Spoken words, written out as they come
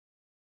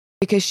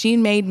because she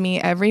made me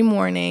every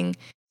morning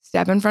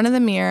step in front of the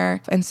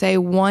mirror and say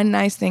one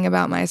nice thing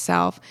about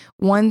myself,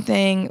 one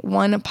thing,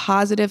 one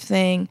positive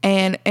thing.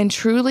 And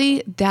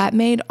truly that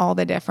made all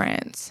the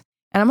difference.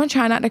 And I'm going to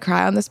try not to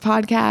cry on this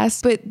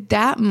podcast, but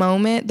that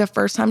moment, the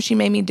first time she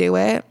made me do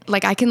it,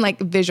 like I can like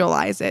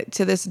visualize it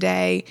to this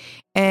day.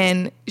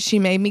 And she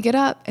made me get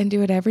up and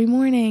do it every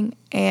morning.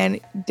 And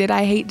did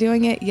I hate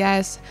doing it?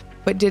 Yes.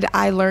 But did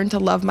I learn to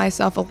love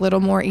myself a little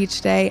more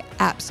each day?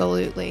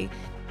 Absolutely.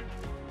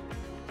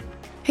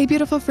 Hey,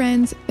 beautiful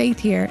friends, Faith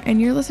here, and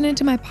you're listening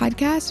to my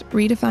podcast,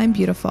 Redefine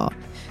Beautiful.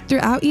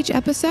 Throughout each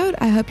episode,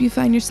 I hope you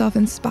find yourself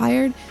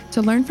inspired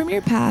to learn from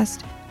your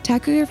past,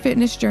 tackle your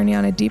fitness journey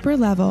on a deeper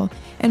level,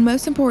 and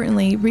most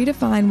importantly,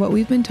 redefine what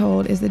we've been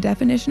told is the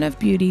definition of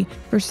beauty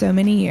for so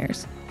many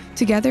years.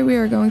 Together, we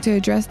are going to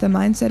address the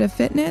mindset of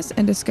fitness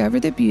and discover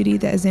the beauty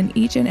that is in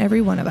each and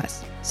every one of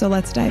us. So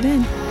let's dive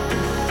in.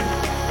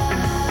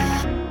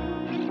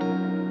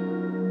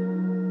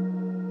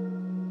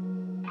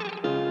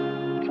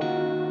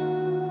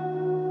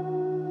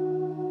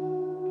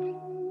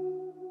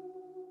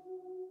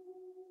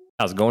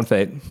 How's it going,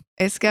 Faith?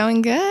 It's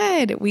going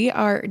good. We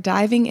are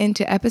diving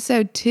into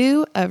episode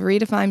 2 of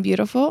Redefine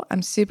Beautiful.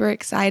 I'm super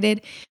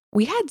excited.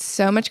 We had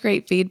so much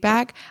great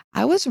feedback.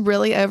 I was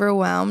really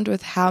overwhelmed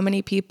with how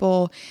many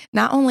people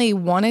not only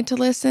wanted to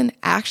listen,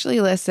 actually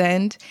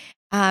listened,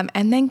 and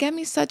then gave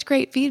me such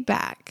great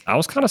feedback. I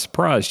was kind of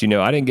surprised.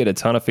 I didn't get a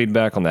ton of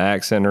feedback on the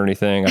accent or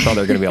anything. I thought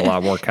there were going to be a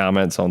lot more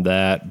comments on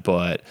that,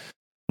 but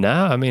no,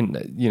 I mean,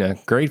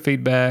 great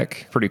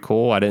feedback. Pretty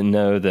cool. I didn't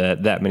know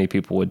that many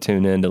people would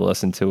tune in to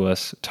listen to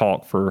us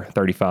talk for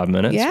 35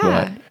 minutes. Yeah.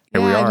 But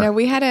here we are. No,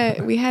 we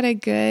had a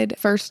good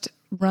first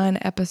run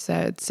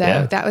episode.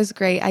 So that was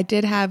great. I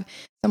did have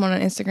someone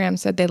on Instagram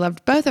said they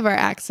loved both of our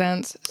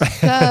accents.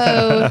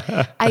 So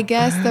I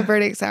guess the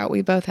verdict's out.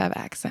 We both have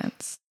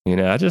accents.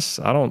 I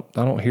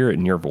don't hear it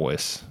in your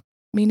voice.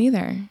 Me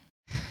neither.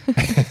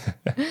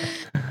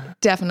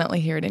 Definitely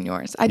hear it in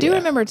yours. I do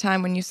remember a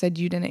time when you said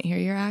you didn't hear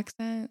your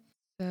accent.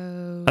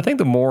 So I think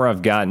the more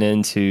I've gotten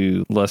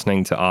into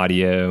listening to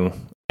audio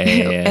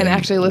and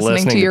actually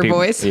listening to your people,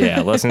 voice.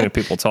 Listening to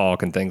people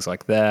talk and things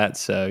like that.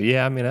 So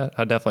I mean,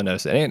 I definitely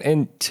noticed it.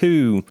 And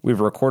two,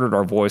 we've recorded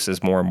our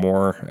voices more and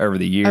more over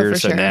the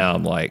years. So now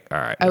I'm like, all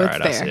right,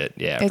 I see it.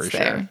 Yeah, it's for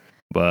there. Sure.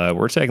 But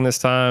we're taking this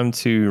time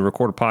to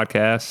record a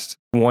podcast.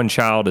 One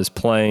child is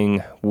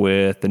playing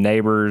with the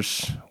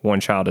neighbors. One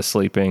child is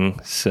sleeping.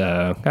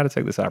 So got to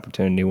take this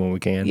opportunity when we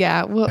can.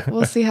 Yeah,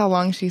 we'll see how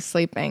long she's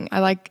sleeping.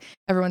 I like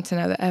everyone to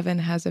know that Evan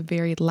has a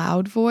very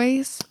loud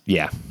voice.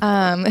 Yeah.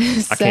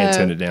 I can't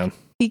tune it down.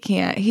 He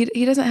can't.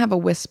 He doesn't have a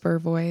whisper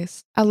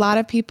voice. A lot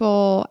of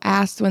people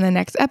asked when the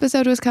next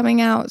episode was coming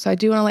out. So I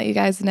do want to let you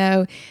guys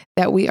know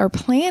that we are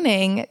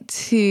planning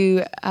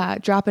to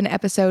drop an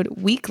episode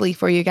weekly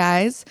for you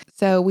guys.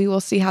 So we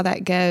will see how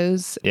that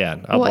goes. Yeah.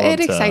 It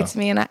excites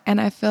me. And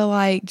I feel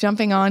like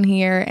jumping on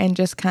here and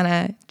just kind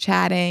of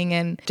chatting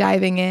and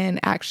diving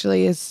in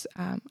actually is,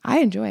 I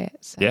enjoy it.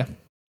 So. Yeah,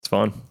 it's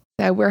fun.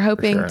 So we're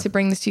hoping to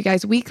bring this to you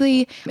guys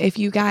weekly. If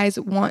you guys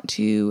want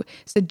to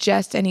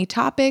suggest any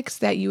topics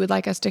that you would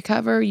like us to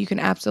cover, you can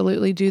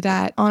absolutely do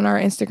that on our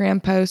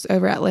Instagram post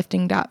over at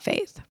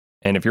lifting.faith.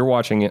 And if you're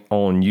watching it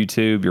on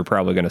YouTube, you're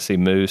probably going to see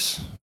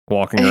Moose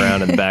walking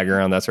around in the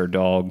background. That's our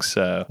dog.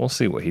 So we'll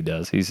see what he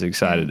does. He's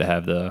excited to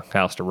have the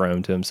house to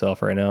roam to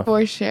himself right now.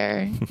 For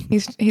sure.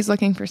 He's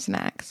looking for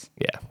snacks.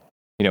 Yeah.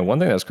 One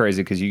thing that's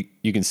crazy because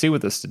you can see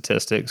with the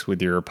statistics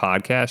with your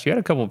podcast, you had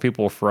a couple of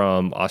people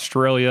from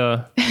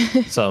Australia,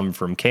 some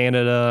from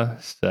Canada.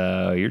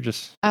 So you're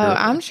just...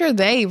 I'm sure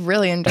they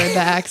really enjoyed the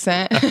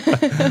accent.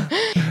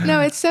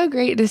 No, it's so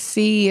great to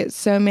see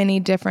so many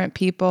different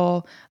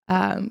people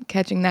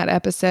catching that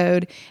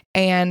episode.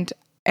 And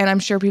I'm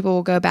sure people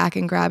will go back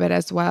and grab it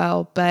as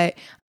well. But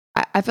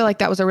I feel like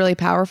that was a really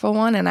powerful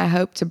one, and I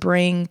hope to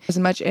bring as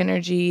much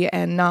energy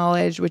and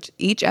knowledge with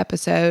each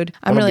episode.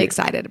 I'm really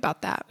excited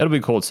about that. It'll be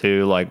cool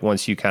too. Like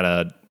once you kind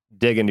of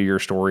dig into your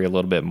story a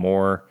little bit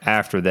more,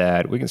 after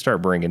that, we can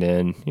start bringing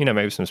in,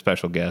 maybe some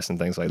special guests and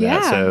things like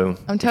that. So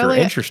I'm totally if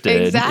you're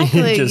interested,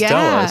 exactly. just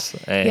tell us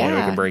and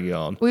we can bring you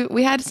on.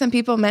 We had some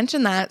people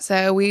mention that.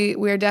 So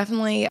we're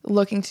definitely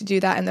looking to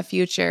do that in the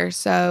future.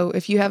 So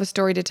if you have a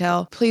story to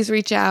tell, please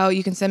reach out.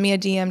 You can send me a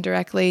DM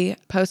directly,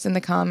 post in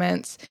the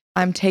comments.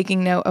 I'm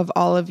taking note of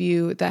all of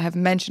you that have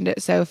mentioned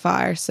it so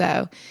far.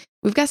 So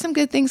we've got some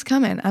good things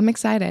coming. I'm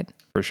excited.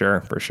 For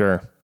sure.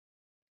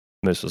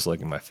 Moose was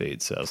licking my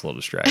feet, so I was a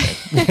little distracted.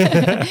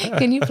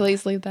 Can you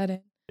please leave that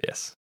in?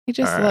 Yes. He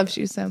just loves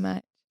you so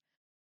much.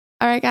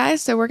 All right,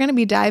 guys. So we're going to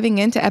be diving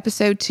into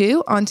episode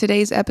 2. On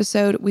today's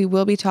episode, we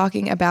will be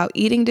talking about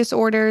eating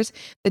disorders,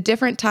 the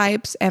different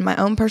types, and my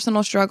own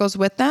personal struggles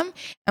with them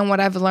and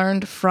what I've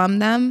learned from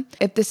them.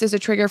 If this is a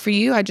trigger for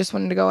you, I just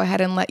wanted to go ahead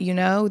and let you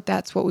know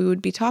that's what we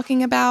would be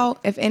talking about.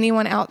 If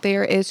anyone out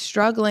there is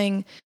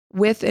struggling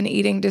with an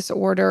eating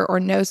disorder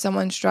or knows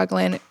someone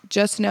struggling,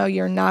 just know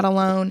you're not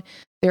alone.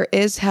 There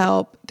is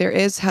help, there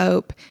is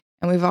hope,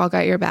 and we've all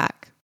got your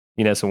back.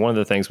 So one of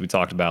the things we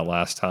talked about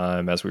last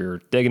time as we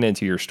were digging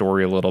into your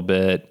story a little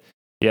bit,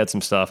 you had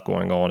some stuff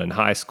going on in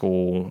high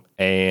school,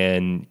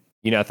 and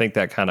I think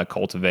that kind of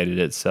cultivated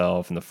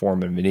itself in the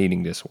form of an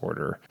eating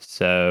disorder.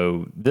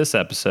 So this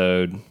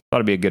episode thought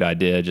it'd be a good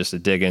idea just to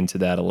dig into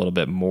that a little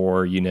bit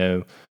more.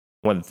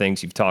 One of the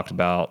things you've talked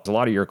about, a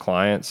lot of your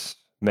clients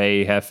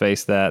may have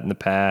faced that in the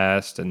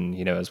past, and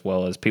as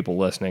well as people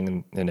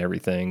listening and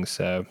everything.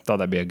 So thought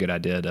that'd be a good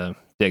idea to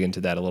dig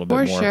into that a little bit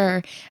more. For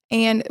sure.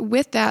 And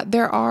with that,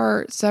 there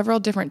are several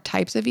different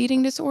types of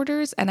eating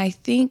disorders. And I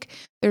think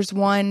there's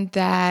one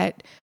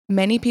that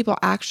many people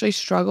actually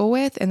struggle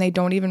with, and they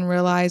don't even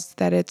realize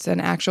that it's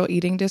an actual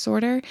eating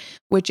disorder,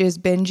 which is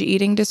binge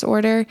eating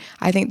disorder.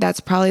 I think that's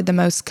probably the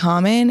most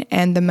common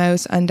and the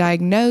most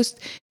undiagnosed,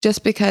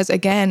 just because,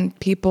 again,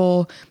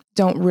 people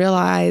don't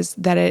realize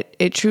that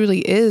it truly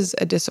is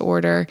a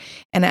disorder,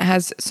 and it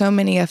has so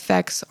many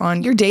effects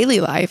on your daily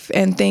life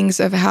and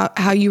things of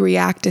how you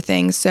react to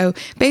things. So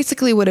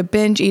basically what a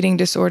binge eating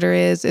disorder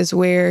is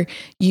where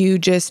you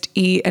just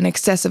eat an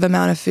excessive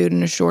amount of food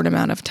in a short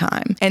amount of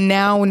time. And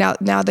now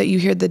that you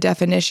hear the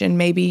definition,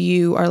 maybe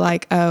you are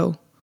like, oh,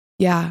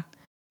 yeah,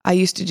 I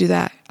used to do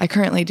that. I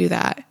currently do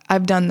that.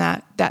 I've done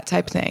that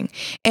type thing.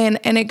 And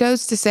it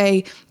goes to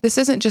say, this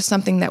isn't just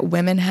something that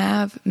women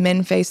have.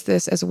 Men face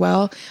this as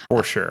well.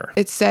 For sure.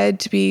 It's said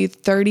to be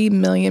 30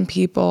 million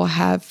people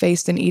have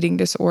faced an eating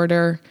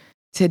disorder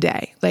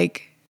today.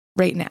 Like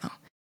right now,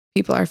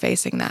 people are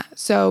facing that.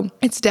 So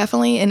it's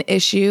definitely an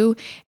issue.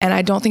 And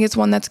I don't think it's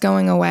one that's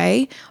going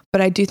away,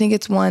 but I do think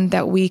it's one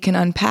that we can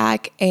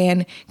unpack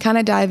and kind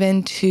of dive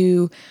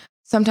into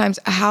sometimes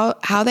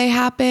how they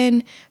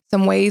happen,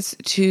 some ways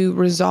to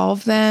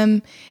resolve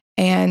them,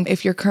 and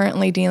if you're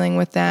currently dealing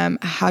with them,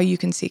 how you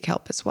can seek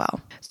help as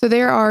well. So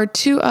there are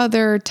two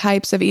other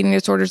types of eating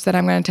disorders that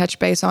I'm going to touch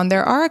base on.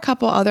 There are a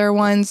couple other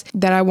ones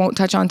that I won't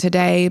touch on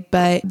today,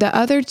 but the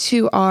other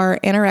two are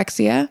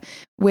anorexia,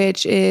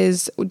 which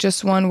is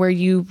just one where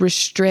you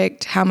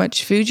restrict how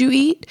much food you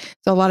eat.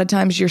 So a lot of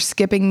times you're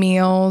skipping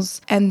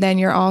meals, and then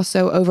you're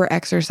also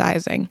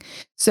over-exercising.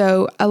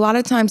 So a lot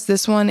of times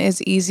this one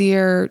is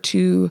easier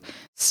to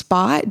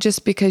spot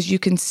just because you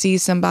can see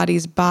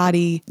somebody's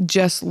body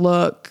just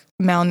look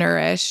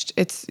malnourished.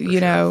 It's,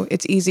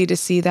 it's easy to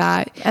see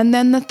that. And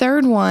then the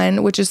third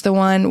one, which is the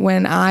one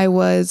when I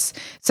was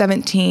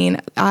 17,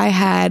 I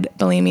had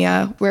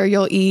bulimia, where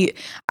you'll eat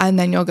and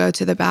then you'll go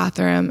to the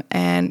bathroom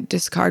and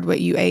discard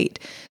what you ate.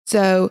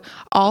 So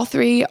all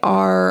three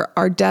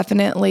are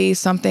definitely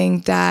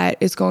something that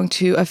is going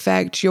to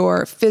affect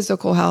your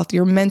physical health,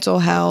 your mental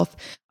health,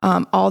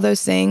 all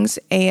those things.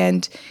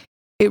 And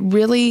it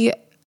really,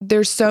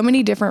 there's so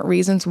many different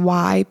reasons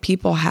why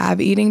people have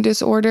eating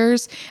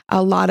disorders.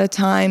 A lot of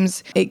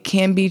times it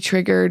can be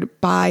triggered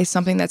by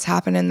something that's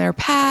happened in their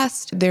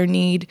past, their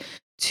need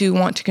to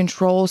want to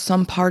control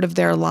some part of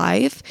their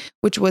life,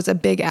 which was a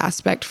big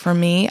aspect for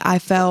me. I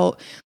felt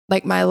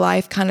like my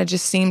life kind of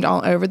just seemed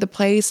all over the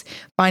place.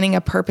 Finding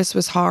a purpose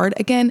was hard.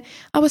 Again,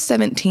 I was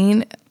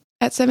 17.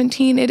 At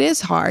 17, it is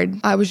hard.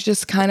 I was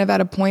just kind of at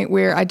a point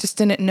where I just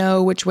didn't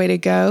know which way to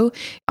go.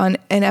 In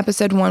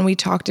episode 1, we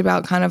talked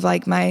about kind of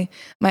like my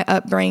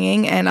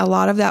upbringing, and a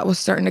lot of that was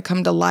starting to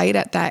come to light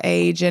at that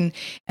age. And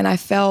I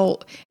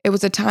felt it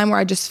was a time where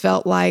I just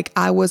felt like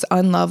I was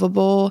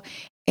unlovable,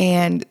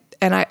 and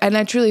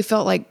I truly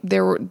felt like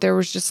there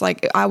was just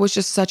like I was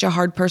just such a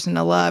hard person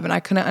to love, and I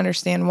couldn't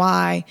understand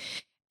why.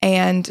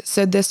 And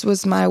so this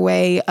was my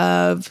way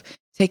of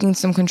taking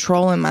some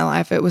control in my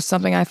life. It was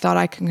something I thought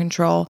I could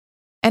control.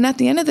 And at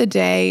the end of the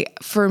day,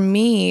 for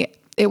me,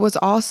 it was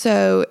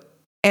also,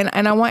 and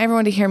I want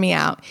everyone to hear me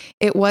out,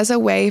 it was a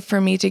way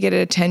for me to get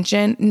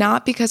attention,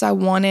 not because I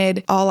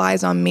wanted all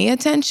eyes on me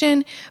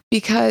attention,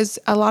 because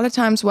a lot of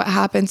times what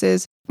happens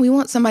is we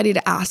want somebody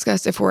to ask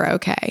us if we're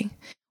okay.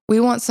 We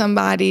want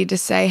somebody to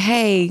say,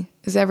 hey,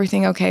 is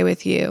everything okay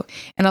with you?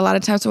 And a lot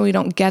of times when we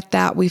don't get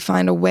that, we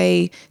find a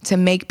way to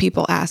make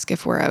people ask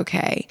if we're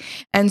okay.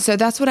 And so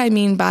that's what I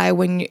mean by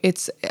when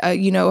it's,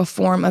 a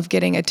form of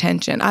getting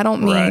attention. I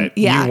don't mean, right.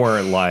 Yeah. You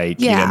weren't like,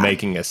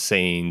 making a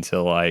scene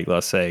to like,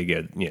 let's say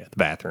get the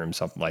bathroom,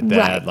 something like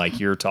that. Right. Like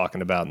you're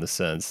talking about in the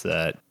sense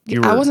that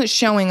I wasn't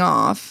showing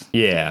off.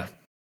 Yeah.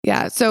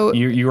 Yeah. So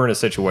you were in a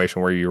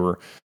situation where you were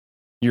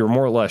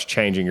more or less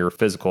changing your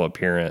physical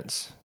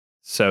appearance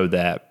so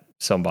that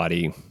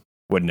somebody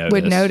would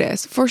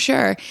notice. For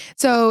sure.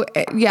 So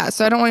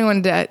so I don't want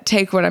anyone to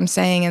take what I'm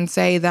saying and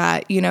say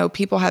that,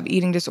 people have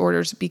eating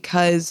disorders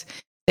because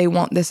they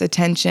want this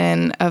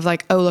attention of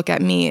like, oh, look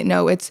at me.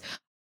 No, it's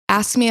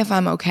ask me if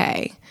I'm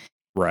okay.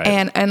 Right.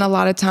 And a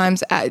lot of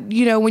times,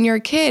 when you're a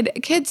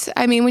kids,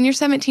 when you're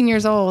 17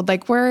 years old,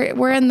 like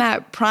we're in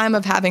that prime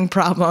of having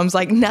problems,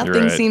 like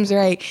nothing seems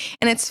right.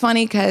 And it's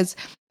funny because,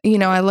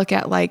 I look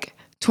at like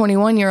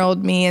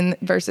 21-year-old me and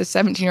versus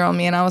 17-year-old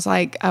me. And I was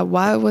like,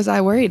 what was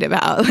I worried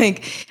about?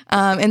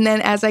 And then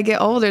as I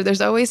get older,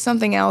 there's always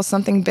something else,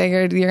 something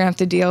bigger you're gonna have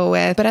to deal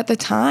with. But at the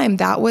time,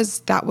 that was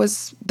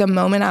the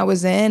moment I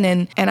was in.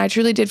 And I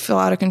truly did feel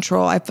out of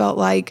control. I felt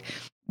like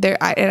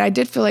I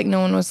did feel like no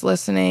one was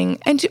listening.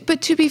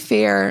 But to be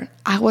fair,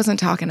 I wasn't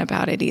talking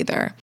about it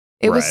either.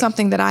 It was Right.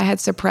 something that I had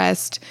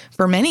suppressed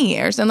for many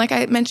years. And like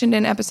I mentioned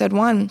in episode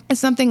 1, it's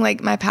something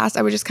like my past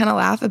I would just kind of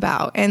laugh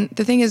about. And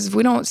the thing is, if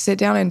we don't sit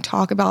down and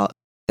talk about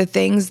the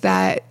things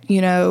that,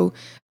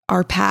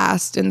 are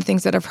past and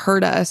things that have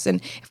hurt us,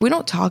 and if we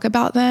don't talk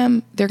about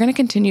them, they're going to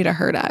continue to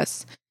hurt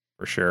us.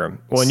 For sure.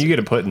 Well, and you get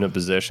to put in a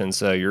position.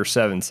 So you're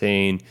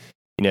 17,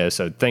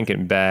 so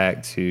thinking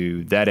back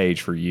to that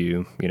age for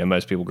you,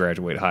 most people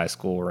graduate high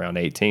school around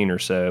 18 or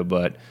so,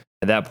 but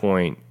at that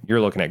point, you're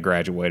looking at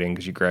graduating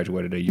because you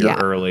graduated a year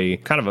early,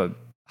 kind of a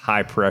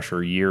high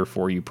pressure year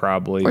for you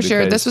probably. For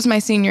sure. This was my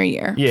senior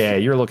year. Yeah,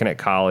 you're looking at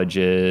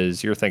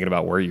colleges, you're thinking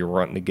about where you're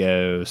wanting to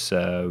go.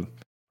 So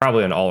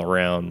probably an all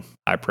around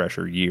high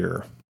pressure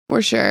year.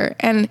 For sure.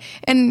 And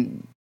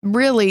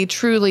really,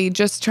 truly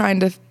just trying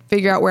to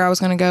figure out where I was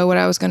going to go, what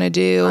I was going to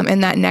do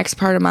in that next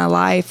part of my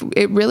life.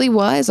 It really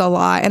was a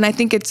lot. And I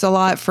think it's a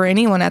lot for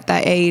anyone at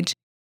that age.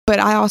 But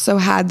I also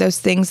had those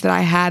things that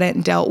I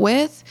hadn't dealt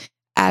with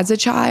as a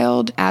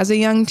child, as a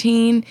young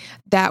teen,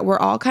 that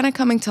were all kind of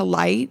coming to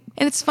light.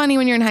 And it's funny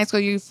when you're in high school,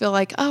 you feel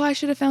like, oh, I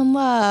should have found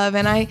love.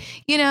 And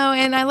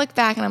and I look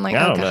back and I'm like,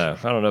 I don't know.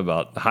 I don't know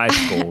about high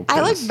school.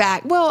 I look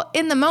back. Well,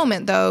 in the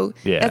moment though,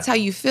 that's how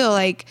you feel,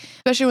 like,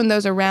 especially when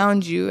those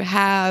around you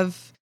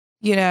have,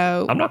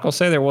 I'm not going to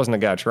say there wasn't a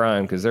guy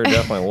trying, because there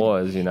definitely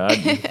was,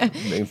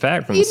 in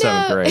fact, from the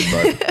 7th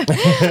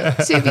grade.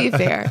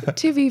 But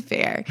to be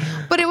fair.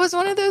 But it was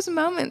one of those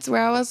moments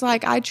where I was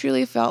like, I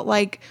truly felt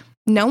like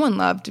no one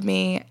loved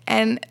me,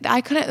 and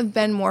I couldn't have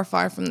been more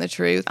far from the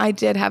truth. I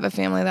did have a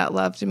family that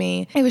loved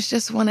me. It was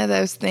just one of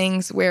those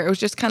things where it was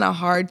just kind of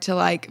hard to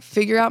like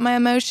figure out my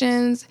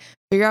emotions,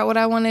 figure out what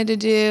I wanted to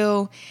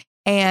do.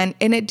 And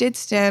it did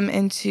stem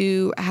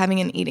into having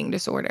an eating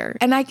disorder.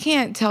 And I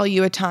can't tell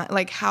you a time,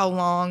 like how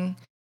long,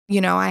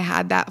 I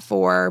had that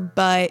for,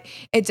 but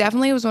it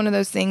definitely was one of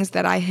those things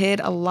that I hid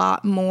a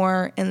lot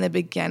more in the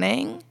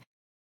beginning.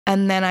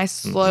 And then I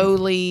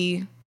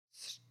slowly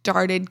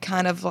started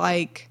kind of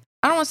like,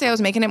 I don't want to say I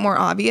was making it more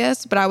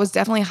obvious, but I was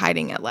definitely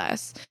hiding it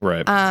less.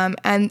 Right.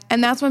 And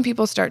that's when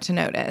people start to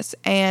notice.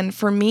 And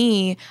for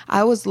me,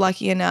 I was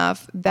lucky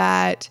enough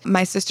that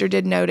my sister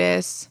did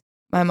notice.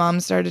 My mom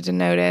started to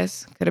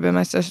notice. Could have been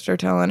my sister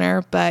telling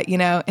her, but in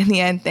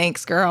the end,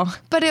 thanks, girl.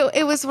 But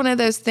it was one of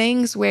those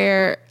things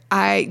where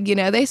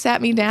they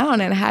sat me down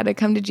and I had to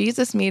come to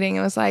Jesus meeting.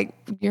 It was like,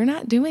 you're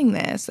not doing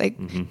this. Like,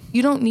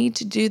 you don't need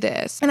to do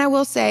this. And I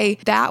will say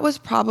that was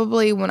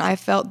probably when I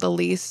felt the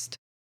least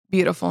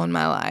beautiful in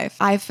my life.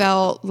 I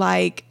felt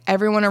like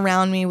everyone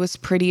around me was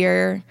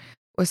prettier,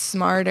 was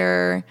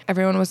smarter.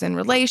 Everyone was in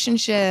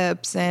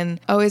relationships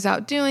and always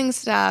out doing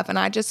stuff. And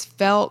I just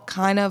felt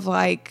kind of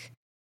like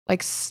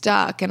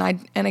stuck. And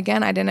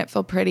again, I didn't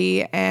feel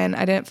pretty, and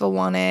I didn't feel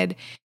wanted,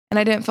 and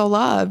I didn't feel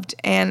loved.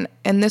 And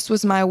this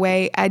was my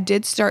way. I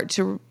did start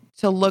to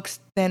look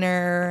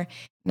thinner.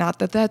 Not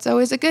that that's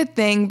always a good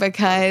thing,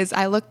 because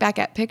I look back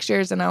at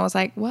pictures and I was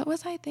like, what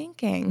was I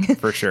thinking?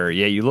 For sure.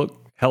 Yeah. You look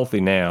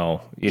healthy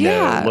now,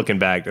 looking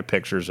back at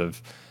pictures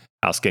of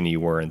how skinny you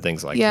were and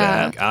things like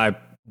that. I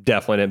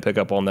definitely didn't pick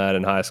up on that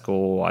in high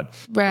school.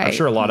 I'm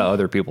sure a lot of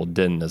other people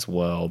didn't as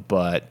well,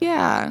 but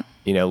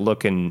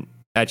looking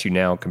at you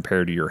now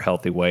compared to your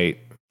healthy weight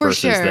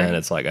versus then,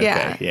 it's like,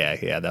 okay,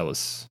 yeah, that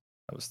was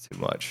too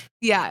much.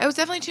 Yeah, it was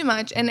definitely too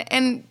much.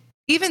 And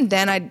even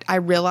then I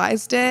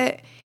realized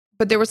it,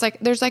 but there's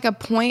like a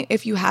point,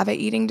 if you have an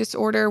eating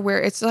disorder, where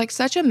it's like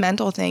such a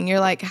mental thing. You're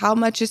like, how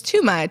much is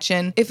too much?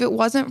 And if it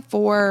wasn't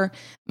for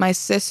my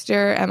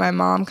sister and my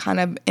mom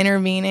kind of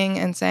intervening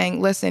and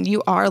saying, listen,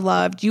 you are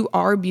loved, you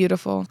are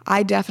beautiful,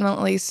 I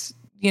definitely,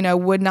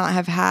 would not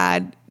have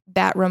had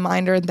that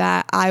reminder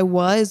that I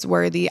was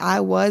worthy,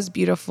 I was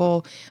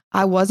beautiful,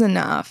 I was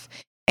enough.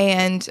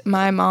 And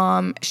my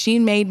mom, she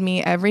made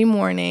me every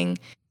morning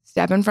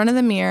step in front of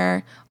the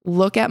mirror,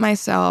 look at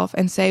myself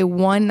and say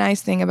one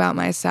nice thing about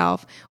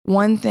myself,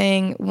 one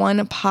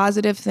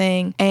positive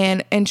thing.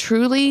 And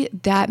truly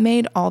that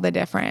made all the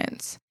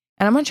difference.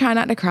 And I'm going to try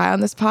not to cry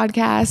on this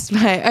podcast,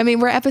 but I mean,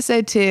 we're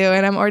episode 2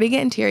 and I'm already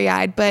getting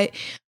teary-eyed, but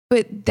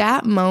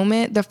that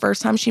moment, the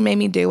first time she made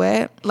me do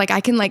it, like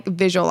I can like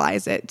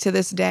visualize it to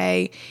this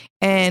day.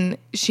 And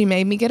she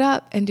made me get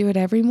up and do it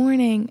every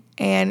morning.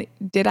 And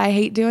did I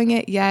hate doing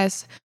it?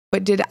 Yes.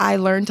 But did I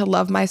learn to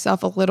love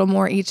myself a little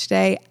more each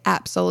day?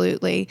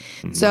 Absolutely.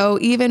 Mm-hmm. So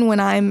even when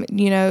I'm,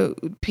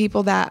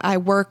 people that I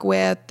work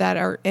with that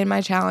are in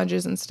my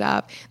challenges and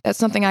stuff, that's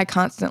something I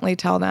constantly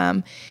tell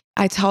them.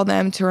 I tell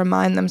them to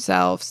remind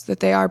themselves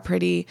that they are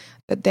pretty,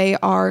 that they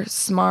are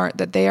smart,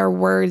 that they are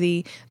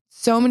worthy.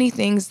 So many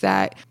things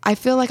that I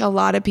feel like a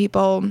lot of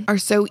people are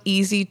so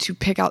easy to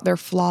pick out their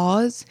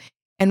flaws.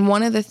 And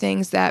one of the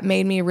things that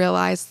made me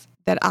realize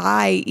that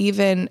I,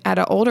 even at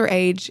an older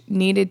age,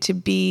 needed to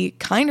be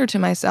kinder to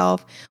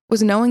myself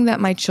was knowing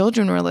that my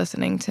children were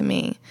listening to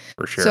me.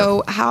 For sure.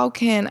 So how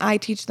can I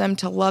teach them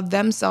to love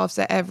themselves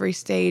at every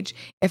stage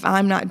if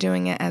I'm not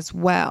doing it as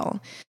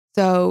well?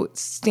 So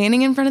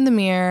standing in front of the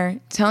mirror,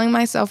 telling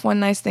myself one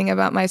nice thing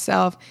about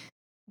myself,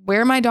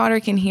 where my daughter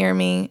can hear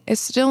me is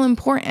still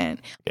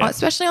important,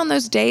 especially on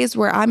those days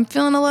where I'm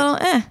feeling a little,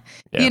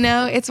 you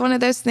know, it's one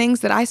of those things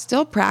that I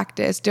still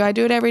practice. Do I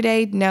do it every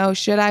day? No.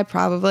 Should I?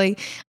 Probably.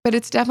 But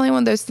it's definitely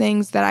one of those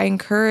things that I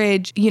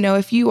encourage, you know,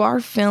 if you are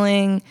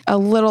feeling a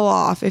little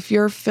off, if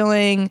you're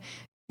feeling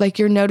like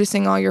you're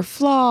noticing all your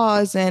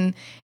flaws and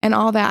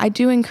all that, I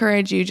do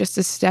encourage you just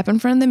to step in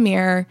front of the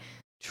mirror,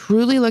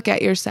 truly look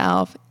at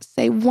yourself,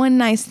 say one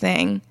nice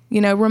thing,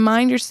 you know,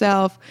 remind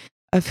yourself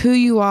of who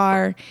you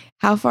are,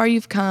 how far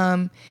you've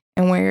come,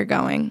 and where you're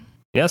going.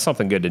 Yeah, that's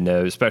something good to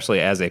know, especially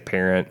as a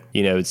parent.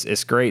 You know,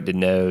 it's great to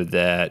know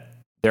that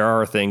there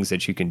are things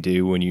that you can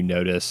do when you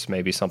notice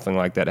maybe something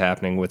like that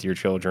happening with your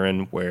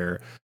children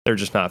where they're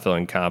just not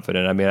feeling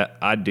confident. I mean,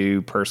 I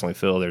do personally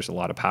feel there's a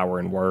lot of power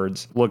in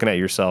words. Looking at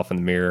yourself in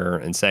the mirror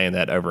and saying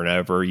that over and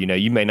over, you know,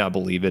 you may not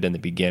believe it in the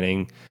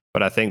beginning,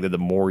 but I think that the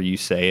more you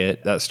say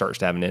it, that starts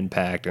to have an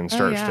impact and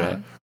starts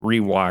to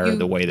rewire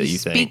the way that you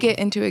think. Speak it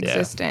into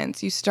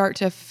existence. You start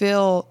to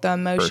feel the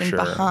emotion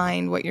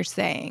behind what you're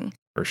saying.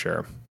 For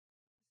sure.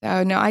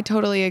 So no, I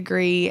totally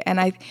agree. And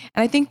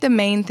I think the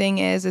main thing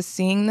is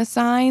seeing the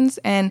signs,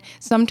 and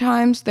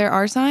sometimes there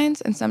are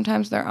signs and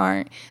sometimes there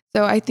aren't.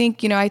 So I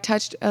think, you know, I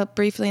touched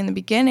briefly in the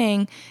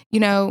beginning,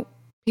 you know,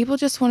 people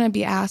just want to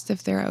be asked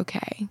if they're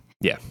okay.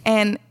 Yeah.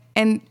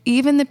 And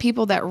even the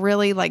people that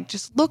really like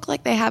just look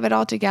like they have it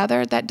all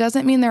together, that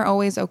doesn't mean they're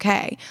always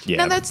okay. Yeah.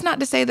 Now, that's not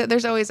to say that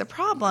there's always a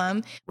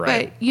problem,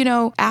 but, you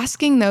know,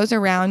 asking those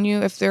around you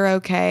if they're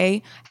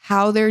okay,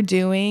 how they're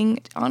doing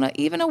on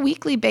even a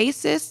weekly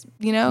basis,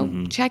 you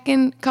know, check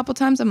in a couple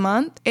times a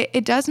month,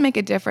 it does make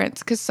a difference,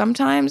 because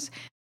sometimes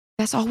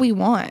that's all we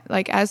want.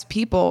 Like as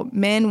people,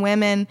 men,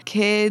 women,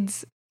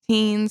 kids,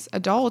 teens,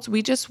 adults,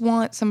 we just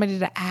want somebody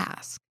to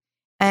ask.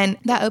 And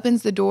that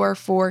opens the door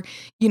for,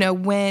 you know,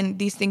 when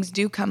these things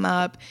do come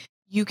up,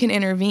 you can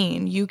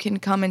intervene. You can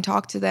come and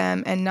talk to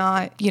them and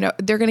not, you know,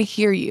 they're going to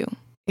hear you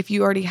if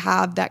you already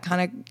have that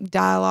kind of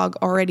dialogue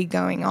already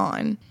going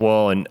on.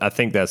 Well, and I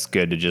think that's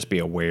good to just be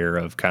aware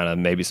of kind of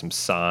maybe some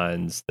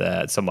signs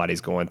that somebody's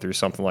going through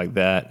something like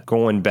that.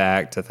 Going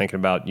back to thinking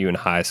about you in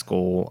high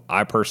school,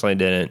 I personally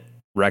didn't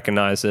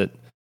recognize it,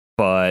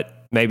 but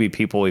maybe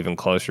people even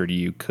closer to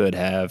you could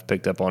have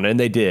picked up on it, and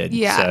they did.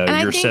 Yeah. So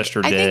and your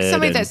sister did. I think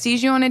somebody that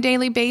sees you on a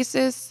daily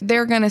basis,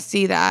 they're going to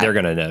see that. They're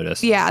going to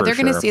notice. Yeah, they're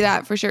going to see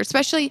that for sure.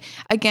 Especially,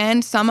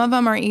 again, some of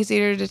them are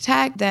easier to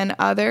detect than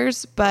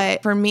others.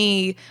 But for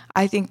me,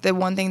 I think the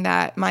one thing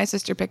that my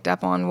sister picked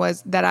up on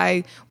was that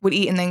I would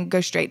eat and then go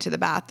straight to the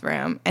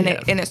bathroom. And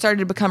it started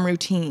to become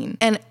routine.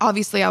 And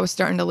obviously, I was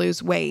starting to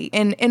lose weight.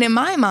 And in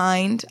my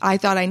mind, I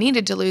thought I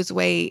needed to lose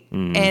weight.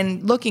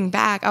 And looking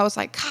back, I was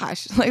like,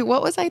 gosh, like,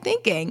 what was I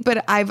thinking?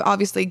 But I've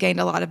obviously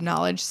gained a lot of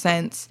knowledge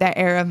since that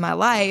era of my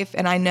life.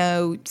 And I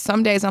know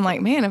some days I'm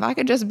like, man, if I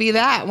could just be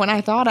that when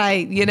I thought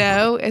you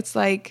know, it's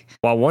like.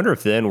 Well, I wonder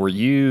if then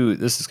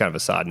this is kind of a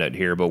side note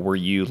here, but were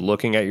you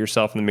looking at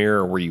yourself in the mirror,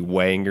 or were you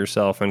weighing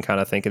yourself and kind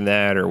of thinking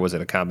that, or was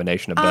it a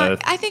combination of both?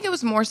 I think it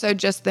was more so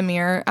just the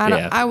mirror. I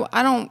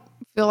don't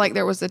feel like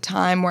there was a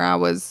time where I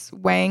was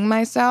weighing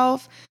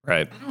myself.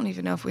 Right. I don't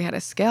even know if we had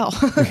a scale.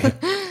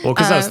 Well,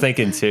 because I was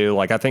thinking too,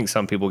 like I think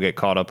some people get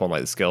caught up on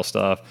like the scale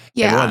stuff.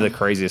 Yeah. And one of the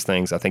craziest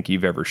things I think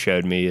you've ever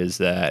showed me is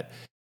that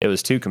it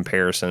was two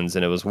comparisons,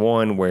 and it was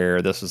one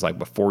where this was like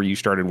before you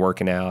started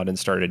working out and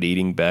started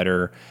eating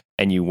better,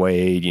 and you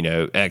weighed, you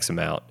know, X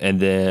amount. And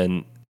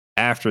then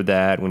after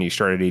that, when you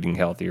started eating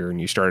healthier and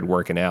you started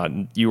working out,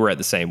 you were at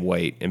the same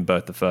weight in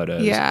both the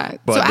photos. Yeah.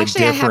 But so the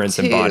actually, difference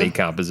in body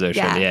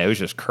composition, it was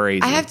just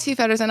crazy. I have two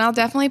photos, and I'll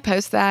definitely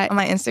post that on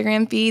my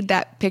Instagram feed,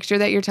 that picture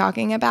that you're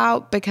talking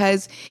about,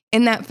 because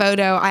in that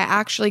photo, I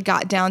actually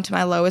got down to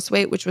my lowest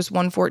weight, which was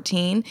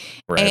 114.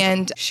 Right.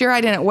 And sure,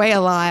 I didn't weigh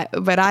a lot,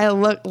 but I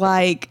looked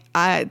like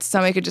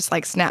somebody could just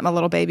like snap my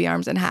little baby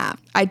arms in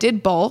half. I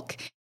did bulk,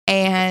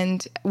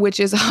 and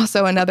which is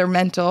also another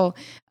mental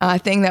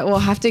thing that we'll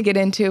have to get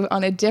into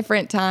on a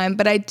different time.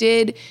 But I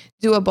did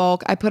do a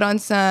bulk. I put on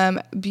some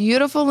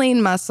beautiful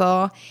lean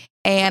muscle,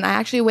 and I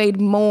actually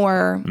weighed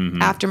more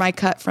after my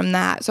cut from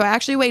that. So I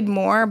actually weighed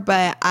more,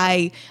 but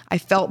I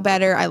felt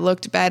better. I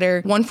looked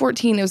better.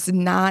 114 was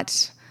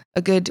not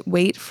a good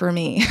weight for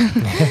me.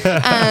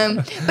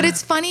 But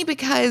it's funny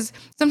because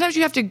sometimes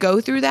you have to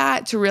go through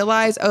that to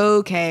realize,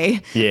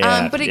 okay.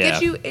 But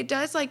it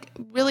does like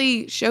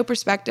really show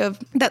perspective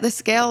that the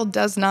scale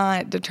does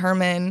not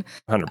determine,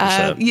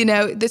 100%. You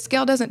know, the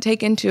scale doesn't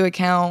take into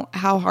account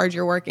how hard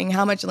you're working,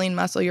 how much lean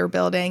muscle you're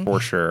building. For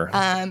sure.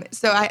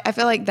 So I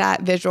feel like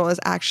that visual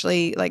is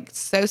actually like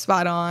so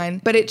spot on,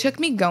 but it took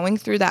me going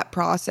through that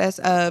process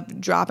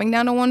of dropping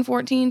down to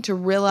 114 to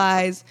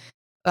realize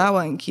that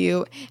wasn't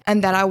cute,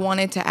 and that I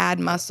wanted to add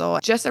muscle.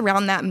 Just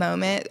around that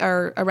moment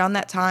or around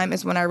that time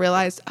is when I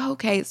realized,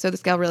 okay, so the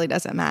scale really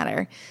doesn't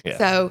matter. Yeah.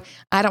 So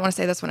I don't want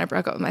to say that's when I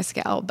broke up with my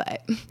scale,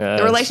 but the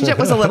relationship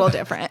was a little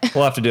different.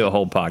 We'll have to do a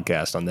whole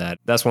podcast on that.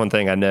 That's one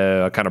thing I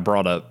know I kind of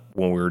brought up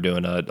when we were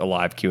doing a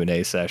live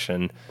Q&A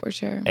session. For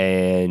sure.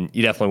 And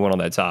you definitely went on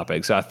that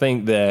topic. So I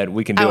think that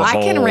we can do I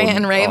can rant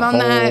and rave on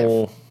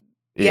that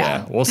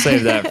Yeah, we'll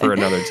save that for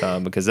another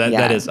time because that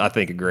Yeah. is, I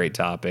think, a great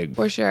topic.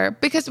 For sure.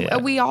 Because Yeah.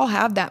 we all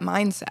have that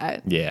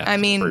mindset. Yeah, I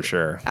mean, for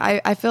sure.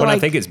 I feel But like I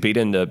think it's beat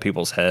into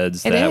people's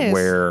heads It that is.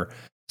 where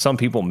some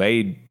people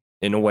may,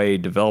 in a way,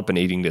 develop an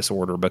eating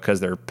disorder because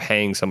they're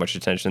paying so much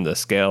attention to the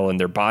scale and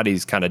their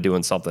body's kind of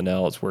doing something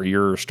else where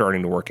you're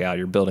starting to work out,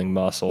 you're building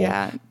muscle,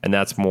 and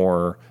that's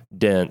more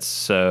dense.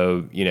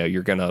 So,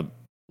 you're going to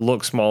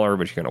look smaller,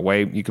 but you're going to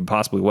weigh, you could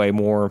possibly weigh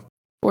more.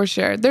 for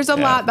sure. There's a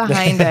lot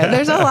behind it.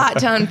 There's a lot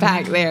to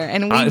unpack there.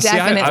 And we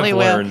definitely I've will.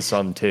 learned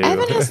some too.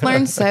 Evan has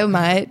learned so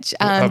much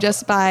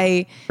just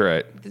by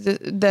Right.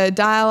 the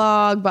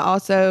dialogue, but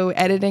also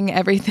editing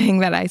everything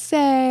that I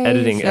say.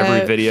 Editing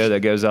every video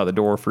that goes out the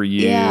door for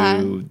you,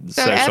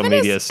 So social Evan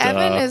media is, stuff.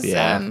 Evan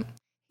is,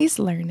 he's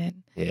learning.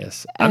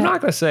 Yes. I'm not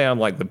going to say I'm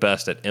like the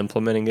best at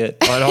implementing it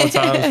at all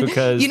times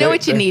because you know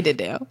what you need to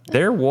do.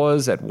 There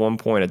was at one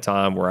point a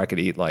time where I could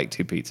eat like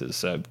 2 pizzas.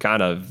 So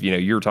kind of,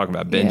 you were talking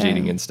about binge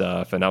eating and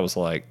stuff. And I was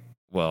like,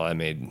 well, I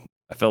mean,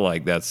 I feel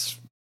like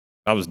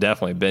I was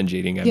definitely binge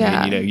eating.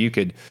 I mean, you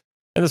could,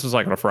 and this was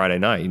like on a Friday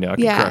night, I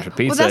could crush a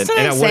pizza and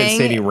I wouldn't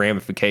see any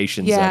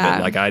ramifications of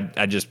it. Like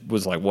I just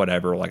was like,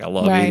 whatever, like I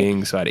love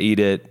eating. So I'd eat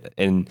it.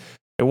 And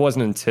it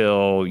wasn't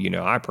until,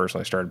 I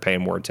personally started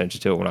paying more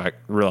attention to it when I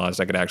realized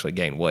I could actually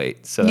gain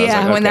weight. So I was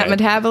like, when that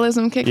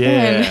metabolism kicked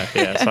in.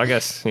 Yeah. So I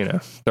guess,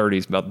 30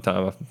 is about the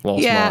time I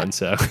lost mine.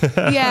 So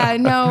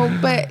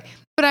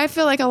But I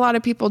feel like a lot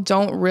of people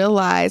don't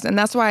realize, and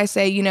that's why I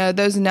say,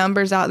 those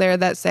numbers out there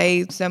that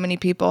say so many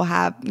people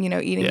have,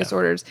 eating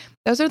disorders,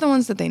 those are the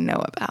ones that they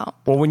know about.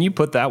 Well, when you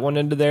put that one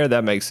into there,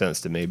 that makes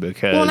sense to me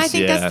because... Well, and I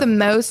think that's the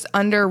most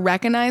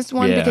under-recognized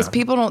one because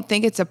people don't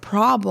think it's a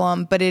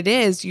problem, but it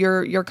is.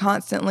 You're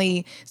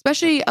constantly,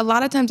 especially a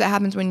lot of times that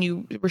happens when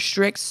you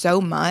restrict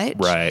so much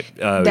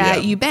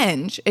that you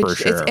binge. For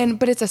sure.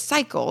 But it's a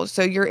cycle.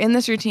 So you're in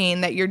this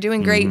routine that you're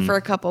doing great for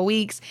a couple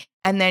weeks,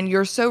 and then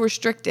you're so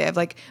restrictive.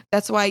 Like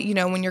that's why,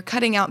 when you're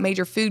cutting out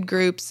major food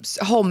groups,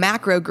 whole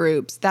macro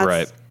groups,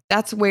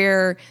 that's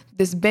where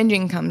this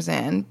binging comes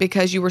in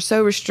because you were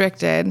so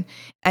restricted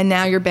and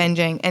now you're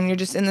binging and you're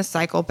just in this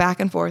cycle back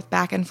and forth.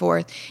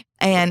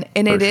 And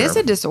it is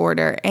a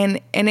disorder and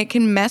it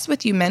can mess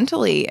with you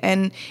mentally.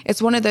 And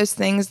it's one of those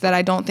things that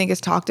I don't think is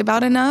talked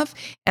about enough.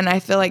 And I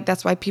feel like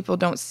that's why people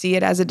don't see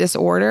it as a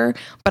disorder.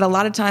 But a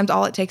lot of times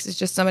all it takes is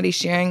just somebody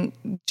sharing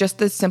just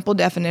the simple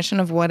definition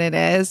of what it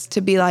is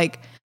to be like,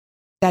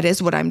 that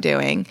is what I'm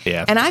doing.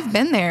 Yeah. And I've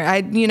been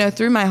there.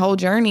 Through my whole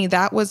journey,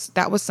 that was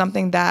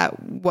something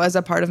that was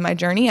a part of my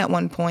journey at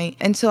one point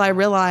until I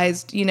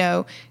realized,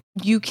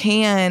 you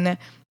can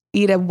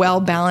eat a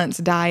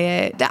well-balanced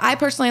diet. I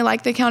personally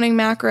like the counting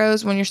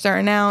macros when you're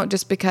starting out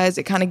just because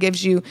it kind of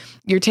gives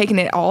you're taking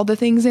all the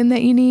things in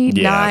that you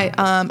need, not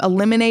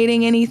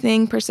eliminating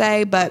anything per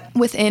se, but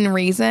within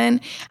reason.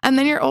 And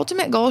then your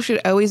ultimate goal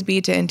should always be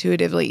to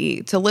intuitively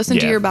eat, to listen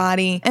to your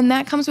body. And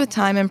that comes with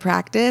time and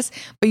practice,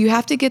 but you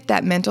have to get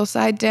that mental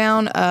side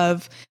down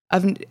of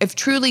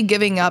truly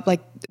giving up,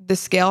 like the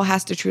scale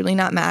has to truly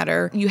not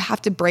matter. You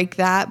have to break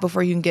that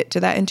before you can get to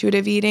that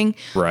intuitive eating.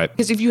 Right.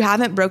 Because if you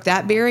haven't broke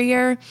that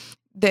barrier,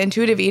 the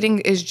intuitive eating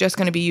is just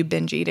going to be you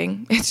binge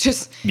eating. It's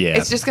just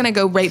going to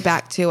go right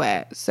back to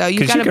it. So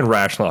you can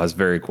rationalize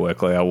very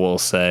quickly. I will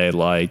say,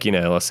 like,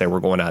 let's say we're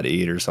going out to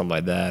eat or something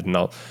like that. And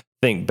I'll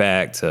think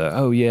back to,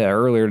 oh yeah,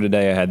 earlier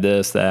today I had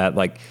this, that,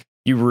 like,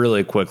 you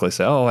really quickly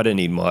say, oh, I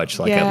didn't eat much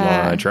at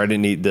lunch, or I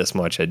didn't eat this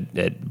much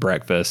at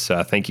breakfast. So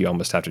I think you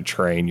almost have to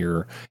train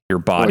your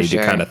body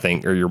to kind of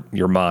think, or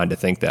your mind to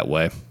think that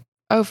way.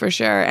 Oh, for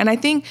sure. And I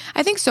think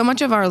so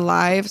much of our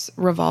lives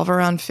revolve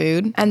around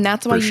food. And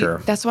that's why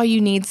that's why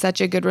you need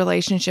such a good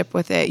relationship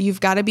with it.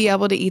 You've got to be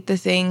able to eat the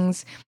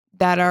things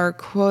that are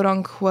quote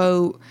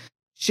unquote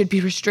should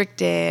be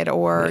restricted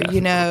or,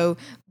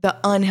 the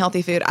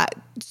unhealthy food.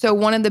 So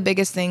one of the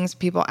biggest things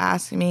people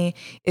ask me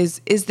is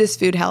this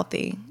food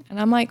healthy? And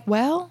I'm like,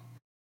 well,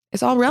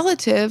 it's all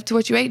relative to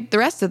what you ate the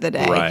rest of the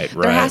day. Right.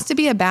 There has to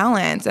be a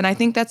balance. And I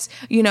think that's,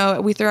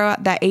 we throw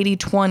out that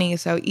 80-20.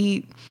 So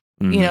eat,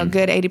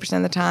 good 80%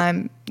 of the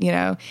time,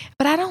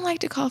 but I don't like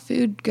to call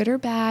food good or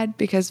bad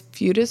because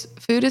food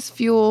is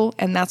fuel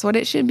and that's what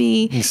it should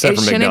be.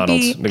 Except for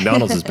McDonald's.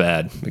 McDonald's is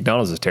bad.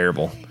 McDonald's is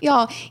terrible.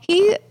 Y'all,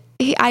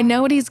 I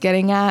know what he's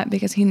getting at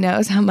because he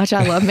knows how much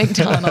I love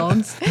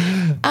McDonald's.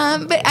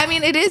 But I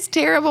mean, it is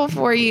terrible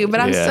for you, but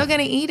I'm still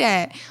going to eat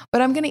it.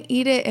 But I'm going to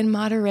eat it in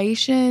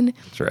moderation.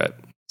 That's right.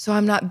 So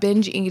I'm not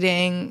binge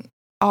eating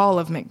all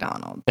of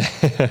McDonald's.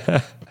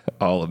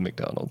 All of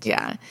McDonald's.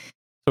 Yeah.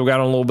 So we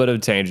got on a little bit of a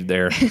tangent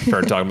there,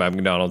 started talking about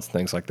McDonald's,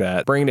 things like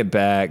that. Bringing it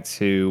back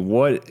to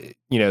what,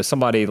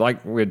 somebody,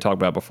 like we had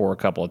talked about before a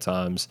couple of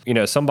times,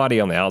 somebody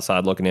on the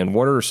outside looking in,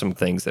 what are some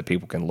things that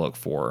people can look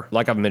for?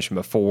 Like I've mentioned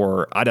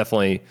before, I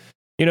definitely,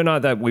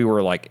 not that we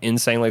were like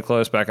insanely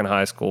close back in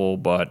high school,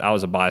 but I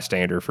was a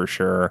bystander for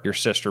sure. Your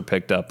sister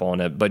picked up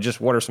on it, but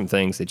just what are some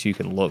things that you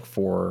can look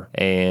for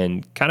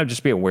and kind of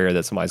just be aware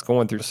that somebody's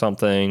going through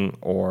something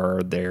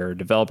or they're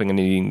developing an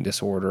eating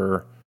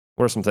disorder?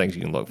 What are some things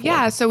you can look for?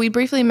 Yeah, so we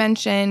briefly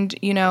mentioned,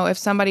 if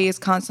somebody is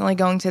constantly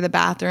going to the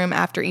bathroom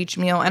after each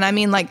meal, and I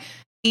mean like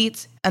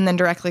eats and then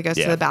directly goes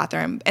to the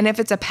bathroom. And if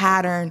it's a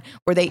pattern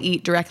where they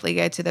eat, directly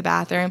go to the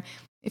bathroom,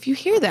 if you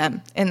hear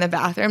them in the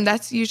bathroom,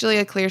 that's usually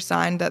a clear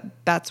sign that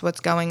that's what's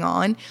going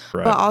on.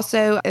 Right. But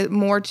also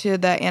more to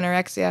the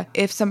anorexia,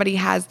 if somebody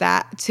has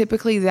that,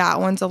 typically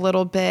that one's a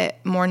little bit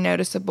more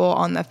noticeable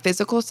on the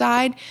physical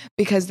side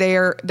because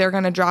they're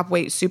going to drop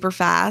weight super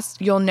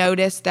fast. You'll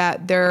notice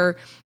that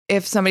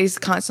if somebody's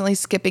constantly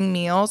skipping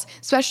meals,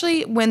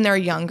 especially when they're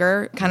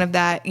younger, kind of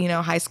that,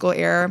 high school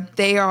era,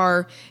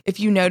 if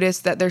you notice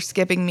that they're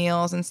skipping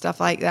meals and stuff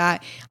like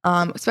that,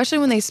 especially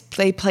when they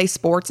play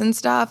sports and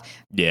stuff,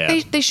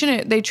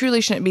 they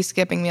truly shouldn't be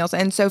skipping meals.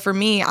 And so for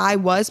me, I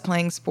was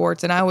playing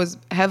sports and I was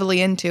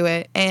heavily into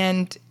it.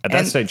 And at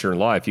that stage of your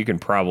life, you can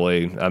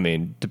probably,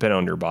 depending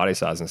on your body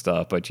size and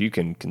stuff, but you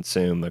can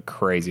consume a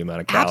crazy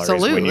amount of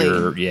calories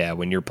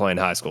when you're playing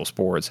high school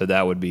sports. So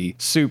that would be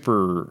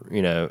super,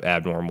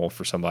 abnormal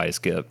for somebody to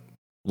skip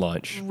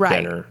lunch,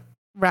 dinner.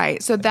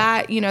 Right. So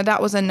that,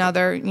 that was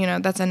another,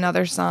 that's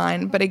another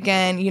sign. But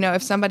again,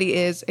 if somebody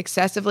is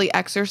excessively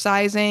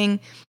exercising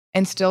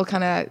and still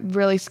kind of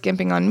really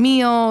skimping on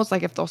meals,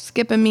 like if they'll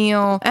skip a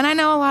meal. And I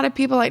know a lot of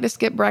people like to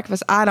skip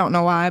breakfast. I don't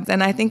know why.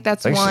 And I think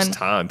that's it's just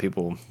time.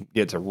 People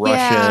get to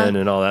rush in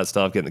and all that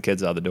stuff, getting the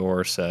kids out the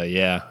door. So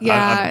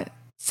yeah.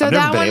 So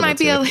that one might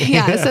be so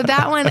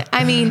that one,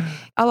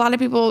 a lot of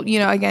people,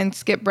 again,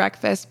 skip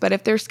breakfast, but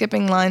if they're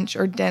skipping lunch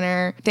or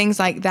dinner, things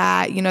like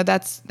that,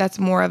 that's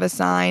more of a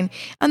sign.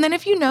 And then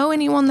if you know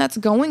anyone that's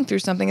going through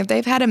something, if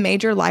they've had a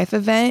major life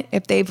event,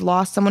 if they've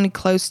lost someone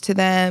close to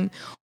them,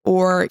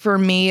 or for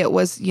me, it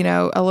was,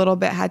 a little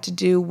bit had to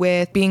do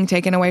with being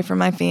taken away from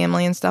my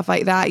family and stuff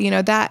like that.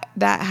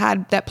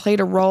 That played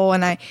a role.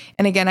 And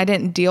again, I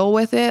didn't deal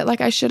with it like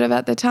I should have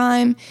at the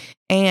time.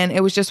 And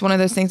it was just one of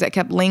those things that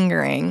kept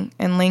lingering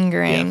and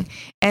lingering. Yeah.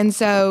 And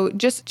so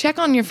just check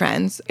on your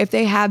friends. If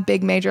they have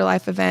big major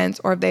life events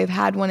or if they've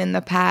had one in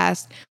the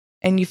past,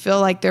 and you feel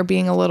like they're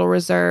being a little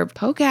reserved,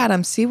 poke at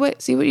them, see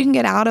what you can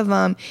get out of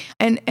them.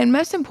 And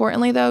most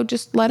importantly, though,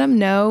 just let them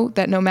know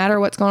that no matter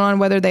what's going on,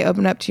 whether they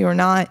open up to you or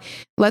not,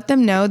 let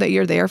them know that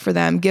you're there for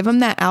them. Give them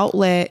that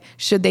outlet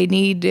should they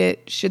need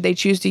it, should they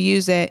choose to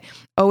use it.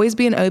 Always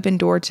be an open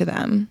door to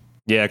them.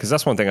 Yeah, because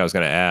that's one thing I was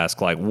going to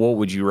ask. Like, what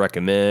would you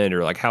recommend,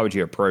 or like, how would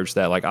you approach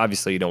that? Like,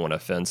 obviously, you don't want to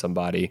offend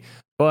somebody,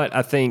 but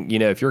I think,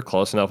 if you're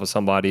close enough with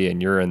somebody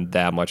and you're in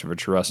that much of a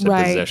trusted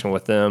position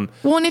with them.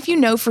 Well, and if you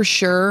know for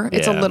sure,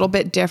 it's a little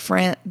bit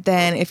different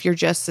than if you're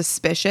just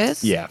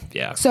suspicious. Yeah.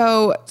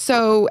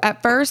 So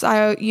at first,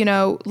 I,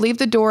 leave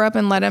the door up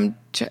and let them,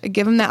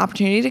 give them the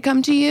opportunity to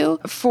come to you.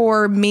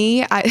 For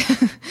me,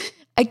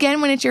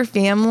 Again, when it's your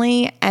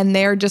family and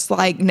they're just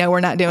like, no, we're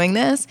not doing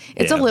this,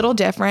 it's a little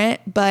different,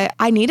 but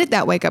I needed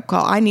that wake up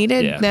call. I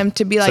needed them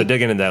to be like. So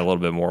digging into that a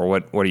little bit more,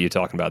 what are you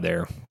talking about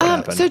there?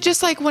 So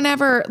just like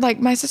whenever,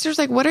 like my sister's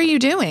like, what are you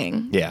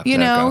doing? Yeah.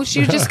 She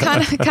was just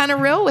kind of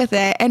real with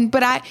it.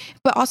 But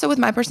also with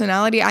my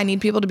personality, I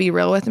need people to be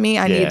real with me.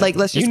 I need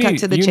let's just cut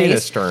to the chase. You need a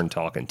stern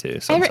talking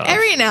to sometimes.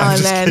 Every now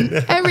and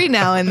then. Every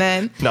now and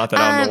then. Not that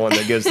I'm the one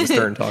that gives the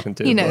stern talking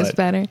to. He knows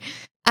better.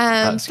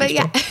 But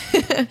yeah,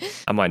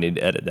 I might need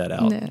to edit that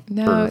out.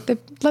 No,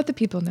 let the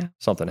people know.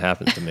 Something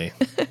happens to me.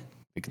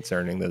 Be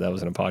concerning that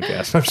was in a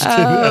podcast.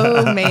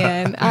 Oh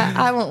man,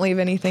 I won't leave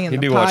anything in the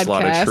podcast. You do watch a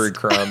lot of true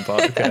crime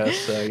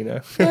podcasts, so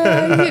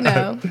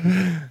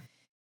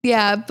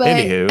Yeah, but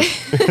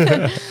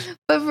anywho.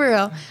 But for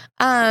real,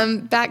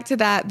 back to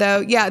that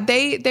though. Yeah,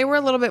 they were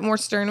a little bit more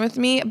stern with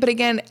me, but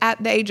again,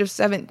 at the age of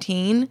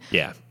 17,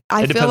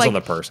 it depends on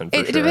the person.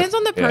 It depends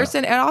on the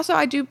person. And also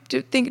I do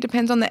think it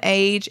depends on the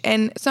age.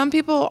 And some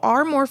people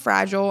are more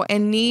fragile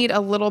and need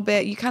a little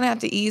bit, you kind of have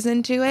to ease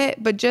into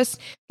it, but just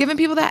giving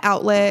people that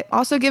outlet,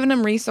 also giving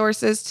them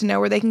resources to know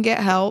where they can get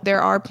help.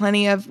 There are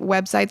plenty of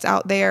websites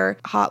out there,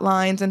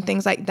 hotlines and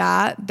things like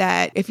that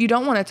if you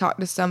don't want to talk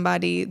to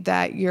somebody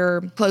that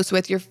you're close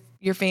with, your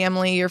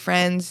family, your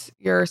friends,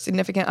 your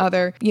significant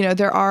other,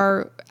 there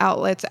are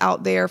outlets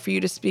out there for you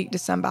to speak to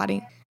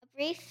somebody. A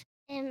brief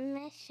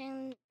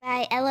intermission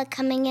by Ella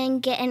coming in,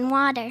 getting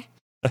water.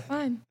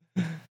 Fun.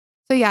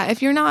 So yeah,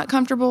 if you're not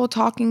comfortable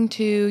talking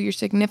to your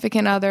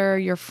significant other,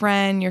 your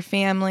friend, your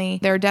family,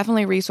 there are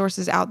definitely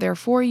resources out there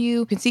for you.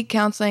 You can seek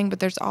counseling, but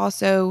there's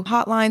also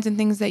hotlines and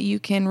things that you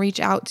can reach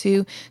out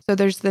to. So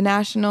there's the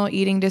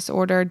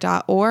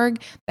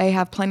nationaleatingdisorder.org. They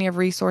have plenty of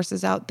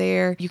resources out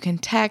there. You can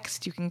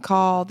text, you can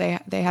call. They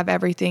have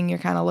everything you're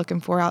kind of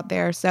looking for out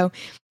there. So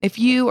if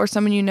you or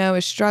someone you know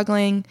is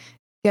struggling,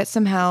 get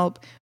some help.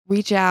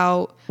 Reach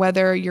out,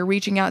 whether you're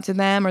reaching out to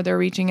them or they're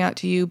reaching out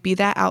to you, be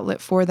that outlet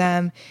for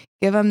them,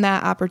 give them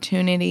that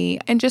opportunity,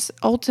 and just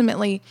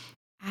ultimately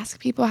ask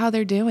people how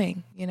they're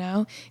doing.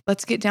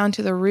 Let's get down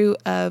to the root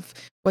of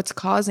what's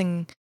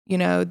causing,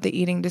 the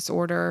eating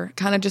disorder.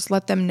 Kind of just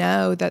let them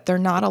know that they're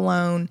not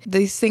alone.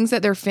 These things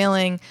that they're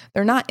feeling,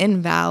 they're not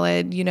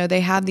invalid.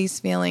 They have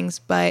these feelings,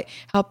 but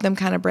help them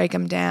kind of break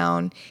them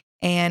down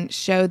and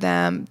show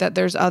them that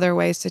there's other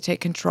ways to take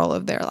control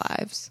of their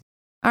lives.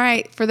 All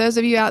right. For those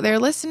of you out there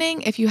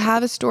listening, if you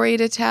have a story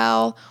to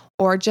tell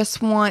or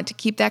just want to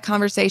keep that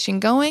conversation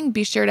going,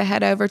 be sure to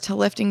head over to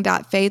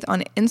lifting.faith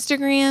on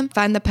Instagram,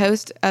 find the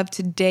post of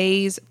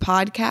today's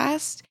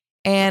podcast,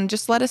 and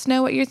just let us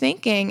know what you're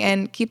thinking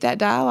and keep that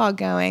dialogue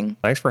going.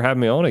 Thanks for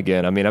having me on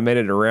again. I mean, I made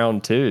it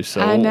around too,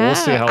 so I know. we'll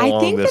see how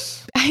long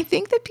this. I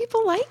think that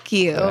people like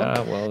you.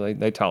 Yeah, well,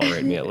 they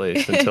tolerate me at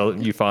least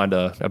until you find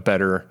a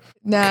better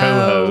No.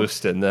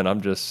 co-host, and then I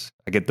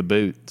get the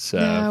boot. So,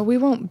 No, we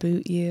won't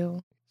boot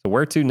you. so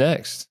where to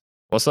next?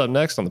 What's up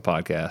next on the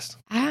podcast?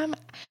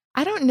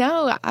 I don't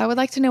know. I would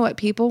like to know what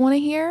people want to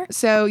hear.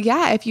 So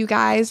yeah, if you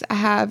guys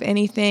have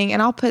anything,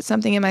 and I'll put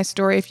something in my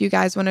story if you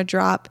guys want to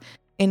drop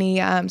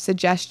any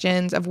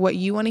suggestions of what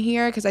you want to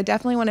hear, because I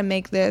definitely want to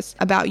make this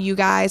about you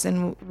guys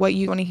and what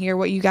you want to hear,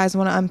 what you guys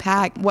want to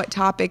unpack, what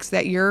topics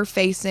that you're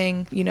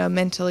facing,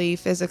 mentally,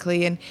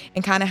 physically, and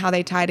kind of how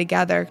they tie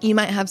together. You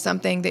might have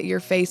something that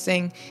you're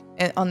facing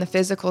on the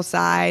physical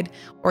side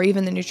or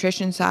even the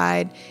nutrition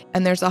side,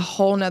 and there's a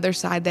whole nother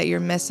side that you're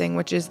missing,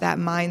 which is that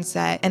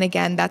mindset. And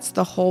again, that's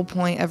the whole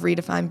point of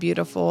Redefine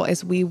Beautiful,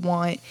 is we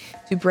want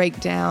to break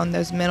down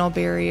those mental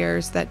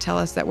barriers that tell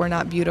us that we're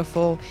not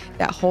beautiful,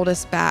 that hold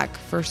us back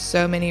for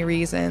so many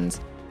reasons.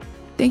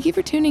 Thank you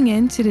for tuning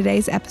in to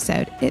today's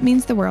episode. It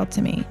means the world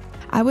to me.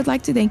 I would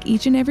like to thank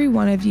each and every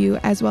one of you,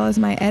 as well as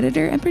my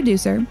editor and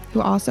producer,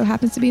 who also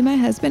happens to be my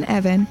husband,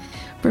 Evan,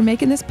 for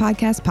making this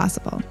podcast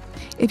possible.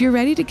 If you're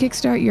ready to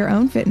kickstart your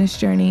own fitness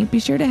journey, be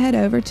sure to head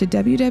over to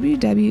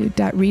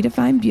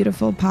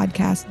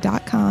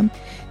www.redefinebeautifulpodcast.com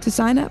to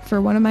sign up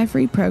for one of my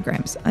free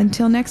programs.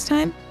 Until next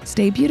time,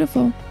 stay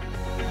beautiful.